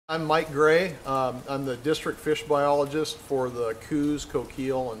I'm Mike Gray. I'm the district fish biologist for the Coos,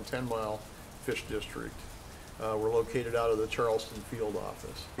 Coquille and Tenmile Fish District. We're located out of the Charleston field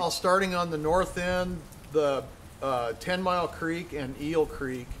office. Well, starting on the north end, the Tenmile Creek and Eel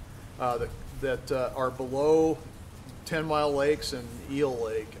Creek that are below Tenmile Lakes and Eel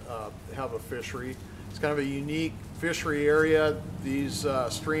Lake have a fishery. It's kind of a unique fishery area. These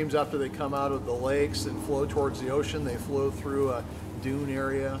streams, after they come out of the lakes and flow towards the ocean, they flow through a dune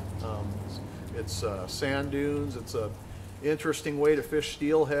area. It's sand dunes. It's an interesting way to fish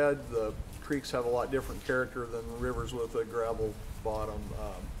steelhead. The creeks have a lot different character than rivers with a gravel bottom.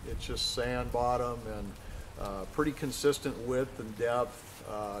 It's just sand bottom and pretty consistent width and depth.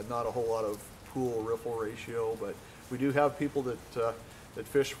 Not a whole lot of pool riffle ratio, but we do have people that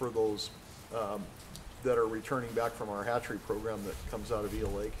fish for those that are returning back from our hatchery program that comes out of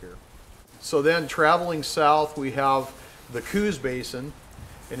Eel Lake here. So then traveling south, we have the Coos Basin,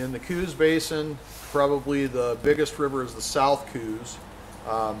 and in the Coos Basin, probably the biggest river is the South Coos.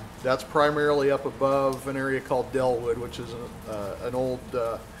 That's primarily up above an area called Delwood, which is an old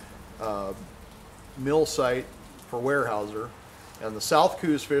mill site for Weyerhaeuser. And the South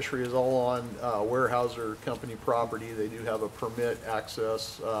Coos fishery is all on Weyerhaeuser company property. They do have a permit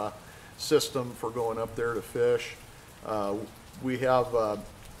access system for going up there to fish. We have a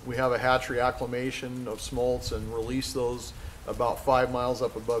hatchery acclimation of smolts and release those about 5 miles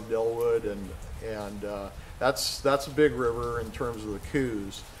up above Delwood, and that's a big river in terms of the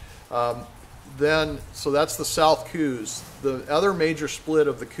Coos. So that's the South Coos. The other major split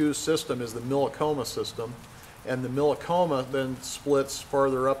of the Coos system is the Millicoma system, and the Millicoma then splits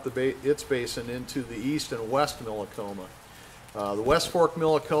farther up its basin into the east and west Millicoma. The West Fork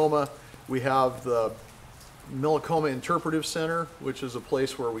Millicoma, we have the Millicoma Interpretive Center, which is a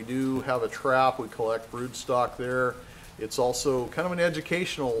place where we do have a trap. We collect broodstock there. It's also kind of an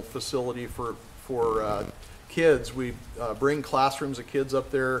educational facility for kids. We bring classrooms of kids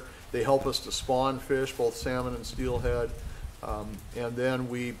up there. They help us to spawn fish, both salmon and steelhead, and then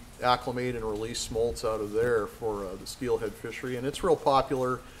we acclimate and release smolts out of there for the steelhead fishery. And it's real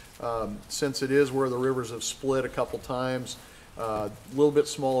popular since it is where the rivers have split a couple times. A little bit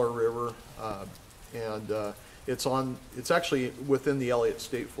smaller river, and it's actually within the Elliott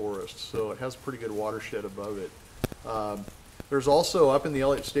State Forest, so it has a pretty good watershed above it. There's also up in the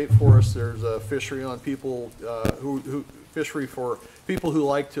Elliott State Forest, there's a fishery on people fishery for people who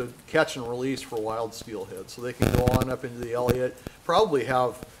like to catch and release for wild steelhead, so they can go on up into the Elliott, probably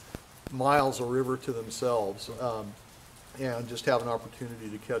have miles of river to themselves, and just have an opportunity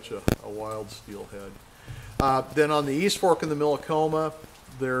to catch a wild steelhead. Then on the East Fork of the Millicoma,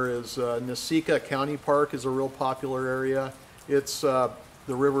 there is Nasika County Park is a real popular area. It's the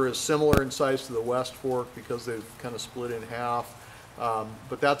river is similar in size to the West Fork because they've kind of split in half,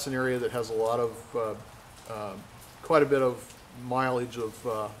 but that's an area that has a lot of quite a bit of mileage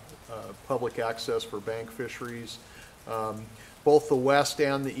of public access for bank fisheries. Both the West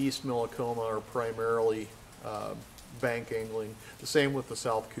and the East Millicoma are primarily bank angling. The same with the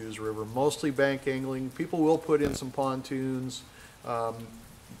South Coos River, mostly bank angling. People will put in some pontoons.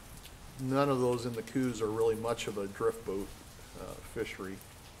 None of those in the Coos are really much of a drift boat fishery.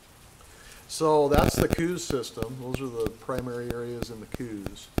 So that's the Coos system. Those are the primary areas in the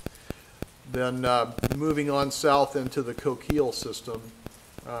Coos. Then moving on south into the Coquille system,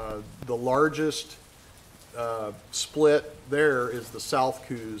 the largest split there is the South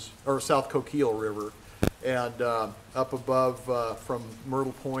Coos, or South Coquille River. And up above from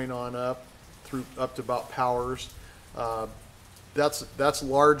Myrtle Point on up through up to about Powers, that's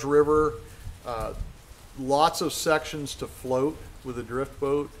large river. Lots of sections to float with a drift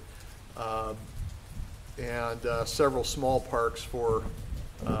boat, and several small parks for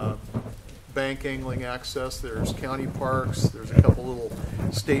bank angling access. There's county parks. There's a couple little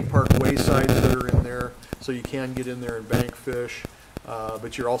state park waysides that are in there, so you can get in there and bank fish.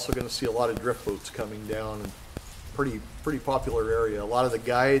 But you're also going to see a lot of drift boats coming down, and pretty popular area. A lot of the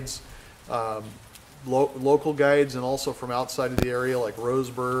guides, local guides, and also from outside of the area like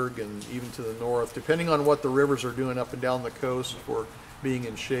Roseburg and even to the north, depending on what the rivers are doing up and down the coast for being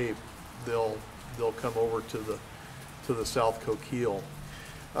in shape, they'll come over to the South Coquille.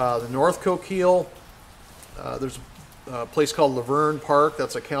 The North Coquille, there's a place called Laverne Park.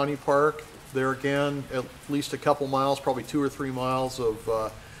 That's a county park. There again, at least a couple miles, probably 2 or 3 miles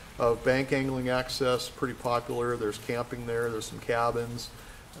of bank angling access, pretty popular. There's camping there, there's some cabins.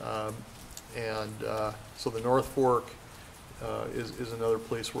 So the North Fork is another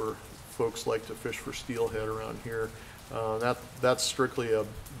place where folks like to fish for steelhead around here. That's strictly a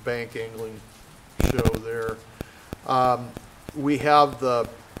bank angling show there. We have the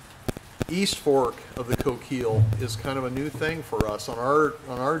East Fork of the Coquille is kind of a new thing for us on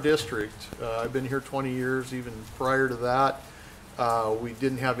our district. I've been here 20 years. Even prior to that, we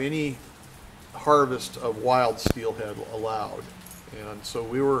didn't have any harvest of wild steelhead allowed, and so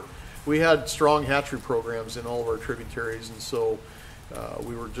we had strong hatchery programs in all of our tributaries, and so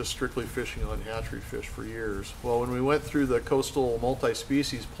we were just strictly fishing on hatchery fish for years. Well, when we went through the coastal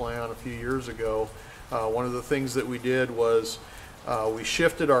multi-species plan a few years ago, one of the things that we did was we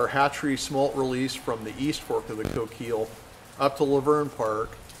shifted our hatchery smolt release from the East Fork of the Coquille up to Laverne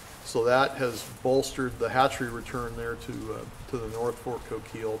Park, so that has bolstered the hatchery return there to the North Fork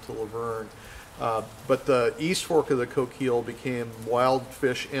Coquille, to Laverne. But the East Fork of the Coquille became wild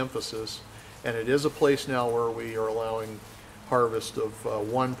fish emphasis, and it is a place now where we are allowing harvest of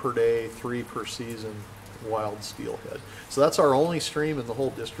 1 per day, 3 per season wild steelhead. So that's our only stream in the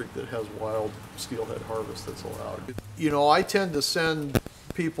whole district that has wild steelhead harvest that's allowed. You know, I tend to send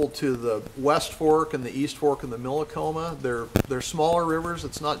people to the West Fork and the East Fork and the Millicoma. They're smaller rivers.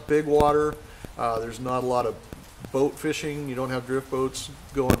 It's not big water. There's not a lot of boat fishing. You don't have drift boats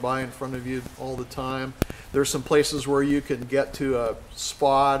going by in front of you all the time. There's some places where you can get to a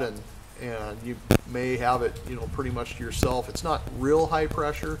spot and you may have it, you know, pretty much to yourself. It's not real high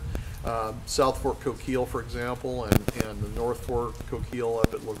pressure. South Fork Coquille, for example, and the North Fork Coquille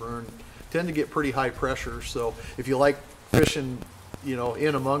up at Laverne tend to get pretty high pressure. So if you like fishing, you know,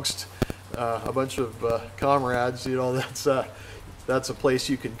 in amongst a bunch of comrades, you know, that's a place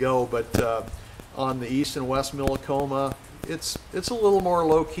you can go. But on the East and West Millicoma, it's a little more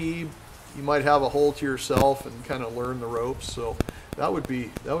low key. You might have a hole to yourself and kind of learn the ropes. So that would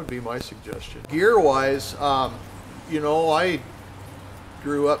be my suggestion. Gear wise, you know, I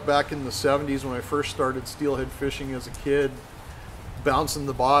grew up back in the 70s when I first started steelhead fishing as a kid, bouncing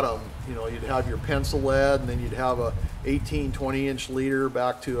the bottom. You know, you'd have your pencil lead, and then you'd have a 18, 20-inch leader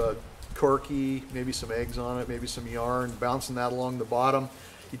back to a corky, maybe some eggs on it, maybe some yarn, bouncing that along the bottom.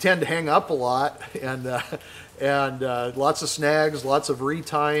 You tend to hang up a lot, and lots of snags, lots of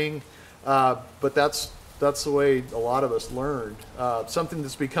retying, but that's the way a lot of us learned. Something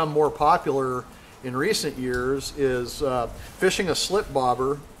that's become more popular in recent years is fishing a slip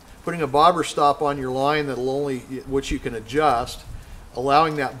bobber, putting a bobber stop on your line which you can adjust,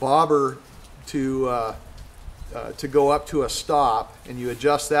 allowing that bobber to go up to a stop, and you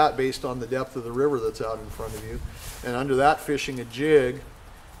adjust that based on the depth of the river that's out in front of you. And under that, fishing a jig.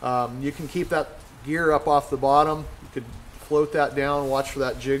 You can keep that gear up off the bottom. You could float that down, watch for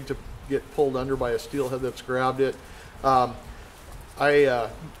that jig to get pulled under by a steelhead that's grabbed it.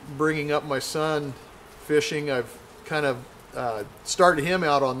 Bringing up my son fishing, I've kind of started him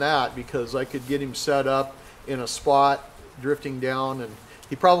out on that because I could get him set up in a spot drifting down, and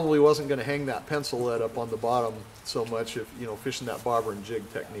he probably wasn't going to hang that pencil lead up on the bottom so much if, you know, fishing that bobber and jig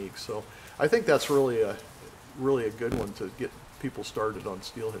technique. So I think that's really a good one to get people started on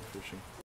steelhead fishing.